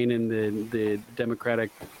campaign and the Democratic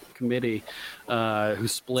committee, who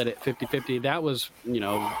split it 50-50. That was,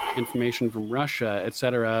 information from Russia, et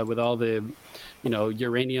cetera, with all the,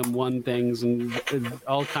 uranium one things and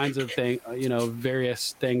all kinds of things,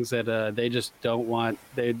 various things that they just don't want.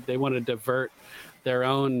 They want to divert their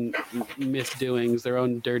own misdoings, their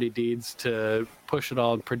own dirty deeds, to push it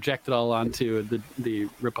all and project it all onto the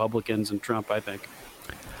Republicans and Trump, I think.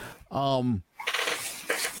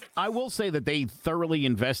 I will say that they thoroughly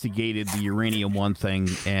investigated the uranium one thing,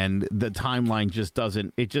 and the timeline just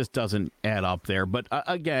doesn't add up there. But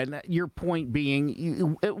again, your point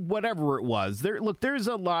being, whatever it was, there's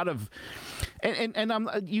a lot of,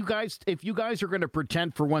 and you guys, if you guys are going to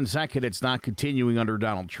pretend for 1 second it's not continuing under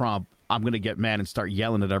Donald Trump, I'm going to get mad and start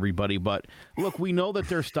yelling at everybody. But look, we know that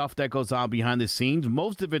there's stuff that goes on behind the scenes.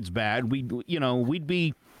 Most of it's bad. We'd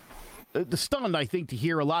be stunned, I think, to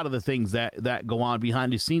hear a lot of the things that go on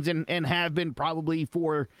behind the scenes and have been probably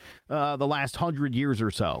for the last 100 years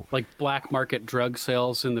or so. Like black market drug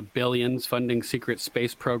sales in the billions, funding secret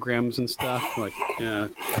space programs and stuff. Like, yeah.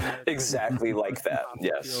 Exactly like that.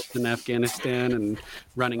 Yes. In Afghanistan and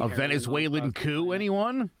running A heroin Venezuelan coup,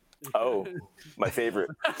 anyone? Oh, my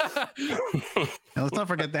favorite. Now, let's not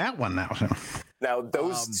forget that one now. Now,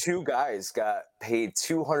 those two guys got paid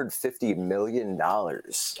 $250 million.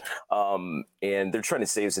 And they're trying to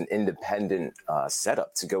say it's an independent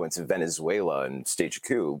setup to go into Venezuela and stage a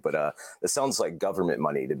coup. But it sounds like government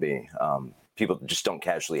money to me. People just don't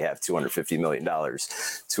casually have $250 million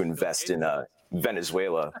to invest in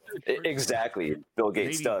Venezuela. Exactly. Bill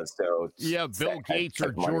Gates Maybe. does. So Yeah, it's Bill that kind Gates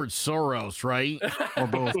of or money. George Soros, right? Or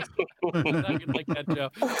both. I could like that, Joe.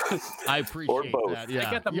 I appreciate both. that. Yeah,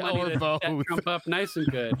 I got the yeah, money or to both. set Trump up nice and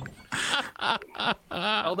good.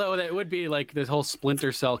 Although that would be like this whole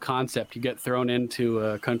splinter cell concept. You get thrown into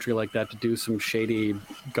a country like that to do some shady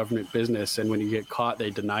government business, and when you get caught, they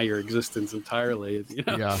deny your existence entirely. You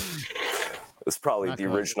know? Yeah. It's probably Not the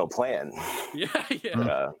good. original plan.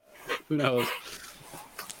 Yeah. Who knows?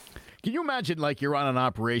 Can you imagine, like, you're on an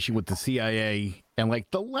operation with the CIA and, like,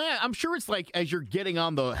 I'm sure it's like as you're getting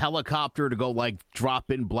on the helicopter to go, like,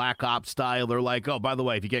 drop in Black Ops style, they're like, oh, by the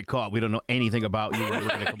way, if you get caught, we don't know anything about you. We're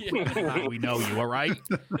going to completely deny we know you, all right?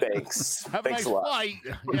 Thanks. Have a Thanks nice a lot. flight.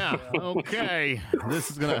 Yeah, okay.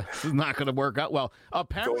 This is not going to work out well.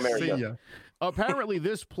 Apparently, America. apparently,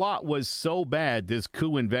 this plot was so bad, this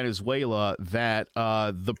coup in Venezuela, that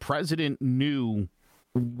the president knew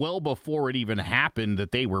well before it even happened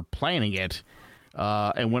that they were planning it,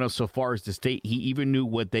 and went so far as to state he even knew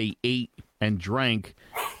what they ate and drank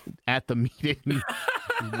at the meeting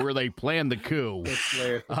where they planned the coup. That's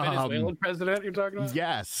hilarious. The Venezuelan president you're talking about?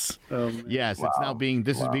 Yes. Man. Yes, it's now is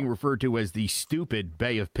being referred to as the stupid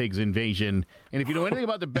Bay of Pigs invasion. And if you know anything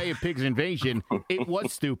about the Bay of Pigs invasion, it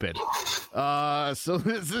was stupid. So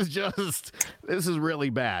this is really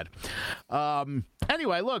bad.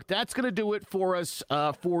 Anyway, look, that's going to do it for us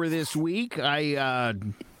for this week.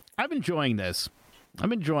 I'm enjoying this. I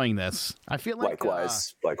feel like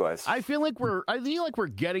Likewise. I feel like we're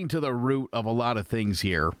getting to the root of a lot of things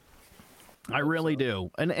here. I really do.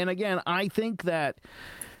 And again, I think at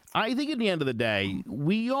the end of the day,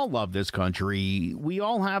 we all love this country. We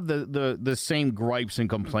all have the same gripes and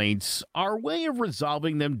complaints. Our way of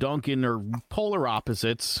resolving them, Duncan, are polar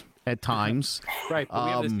opposites at times. Right, but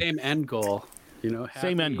we have the same end goal. You know,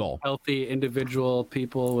 Same happy, end goal. Healthy individual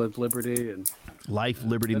people with liberty and Life,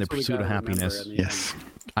 liberty, and the that's what we pursuit of gotta remember happiness. in the Yes.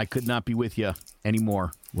 I could not be with you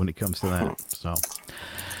anymore when it comes to that. So,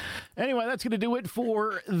 anyway, that's going to do it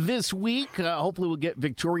for this week. Hopefully, we'll get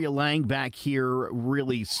Victoria Lang back here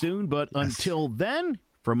really soon. But until then,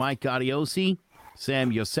 for Mike Gaudiosi,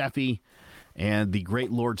 Sam Yosefi, and the great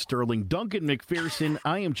Lord Sterling, Duncan McPherson,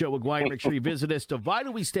 I am Joe Aguirre. Make sure you visit us,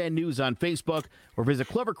 Divided We Stand News on Facebook, or visit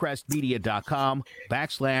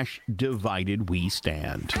clevercrestmedia.com/Divided We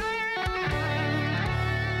Stand.